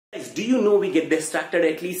do you know we get distracted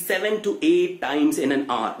at least 7 to 8 times in an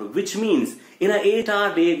hour? Which means in an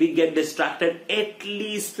 8-hour day, we get distracted at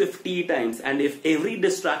least 50 times. And if every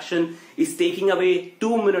distraction is taking away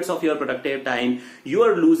 2 minutes of your productive time, you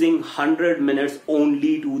are losing 100 minutes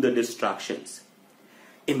only to the distractions.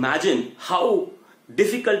 Imagine how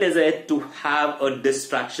difficult is it to have a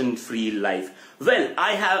distraction-free life. Well,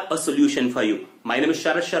 I have a solution for you. My name is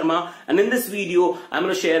Sharad Sharma, and in this video, I'm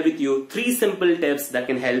going to share with you 3 simple tips that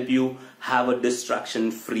can help you have a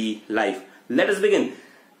distraction-free life. Let us begin.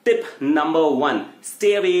 Tip number 1,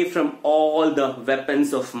 stay away from all the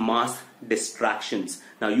weapons of mass distractions.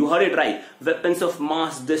 Now you heard it right, weapons of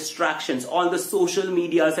mass distractions, all the social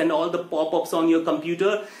medias and all the pop-ups on your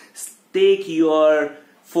computer take your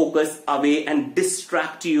focus away and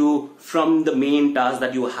distract you from the main task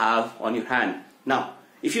that you have on your hand. Now,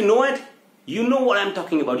 if you know it, you know what I'm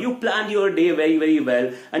talking about. You planned your day very, very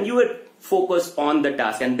well and you were focused on the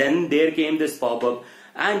task, and then there came this pop-up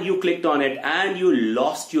and you clicked on it and you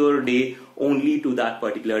lost your day only to that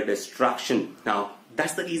particular distraction. Now,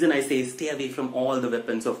 that's the reason I say stay away from all the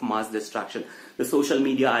weapons of mass distraction. The social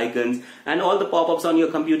media icons and all the pop-ups on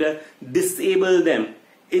your computer, disable them.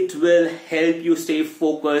 It will help you stay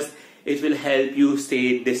focused. It will help you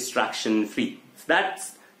stay distraction free. So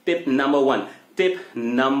that's tip number 1. Tip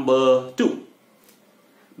number 2,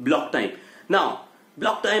 block time. Now,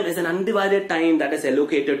 block time is an undivided time that is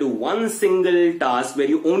allocated to one single task where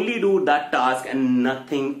you only do that task and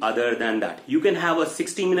nothing other than that. You can have a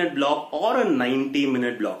 60-minute block or a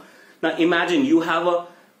 90-minute block. Now imagine you have a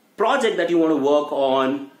project that you want to work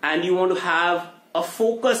on and you want to have a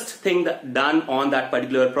focused thing done on that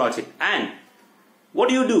particular project. And what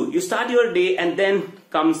do? You start your day and then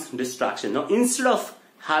comes distraction. Now instead of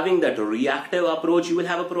having that reactive approach, you will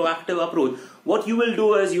have a proactive approach. What you will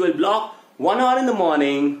do is you will block 1 hour in the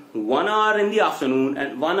morning, 1 hour in the afternoon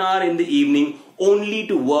and 1 hour in the evening only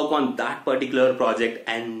to work on that particular project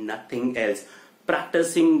and nothing else.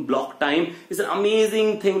 Practicing block time is an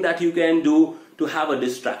amazing thing that you can do to have a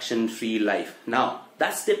distraction-free life. Now,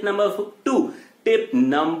 that's tip number 2. Tip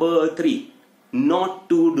number 3, not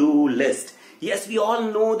to-do list. Yes, we all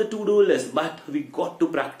know the to-do list, but we got to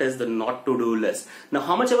practice the not to-do list. Now,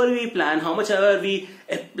 how much ever we plan, how much ever we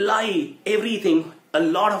apply everything, a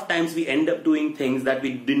lot of times we end up doing things that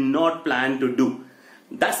we did not plan to do.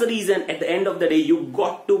 That's the reason at the end of the day, you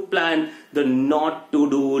got to plan the not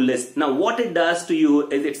to-do list. Now, what it does to you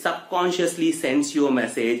is it subconsciously sends you a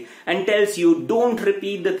message and tells you don't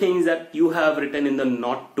repeat the things that you have written in the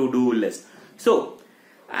not to-do list. So,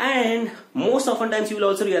 and most often times you will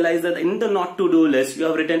also realize that in the not to do list, you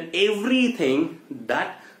have written everything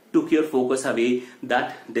that took your focus away,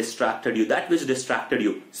 that distracted you, that which distracted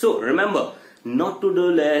you. So remember, not to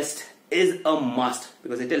do list is a must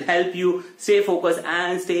because it will help you stay focused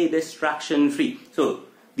and stay distraction free. So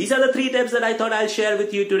these are the 3 tips that I thought I'll share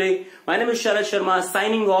with you today. My name is Sharad Sharma,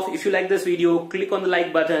 signing off. If you like this video, click on the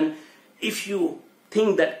like button. If you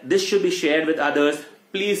think that this should be shared with others,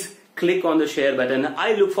 please click on the share button.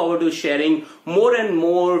 I look forward to sharing more and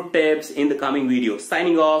more tips in the coming videos.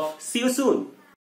 Signing off. See you soon.